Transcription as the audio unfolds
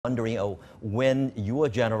Wondering when your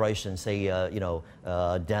generation, say,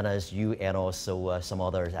 Dennis, you, and also some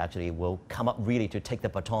others actually will come up really to take the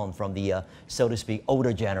baton from the, so to speak,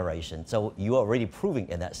 older generation. So you are already proving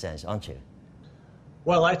in that sense, aren't you?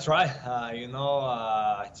 Well, I try.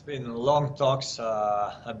 It's been long talks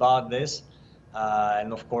about this.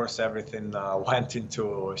 And of course, everything went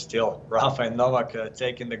into still Rafa and Novak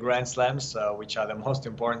taking the Grand Slams, which are the most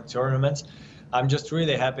important tournaments. I'm just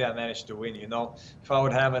really happy I managed to win. If I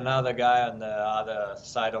would have another guy on the other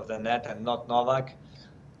side of the net and not Novak,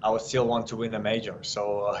 I would still want to win a major.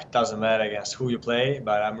 So it doesn't matter against who you play,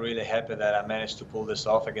 but I'm really happy that I managed to pull this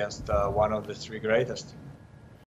off against one of the three greatest.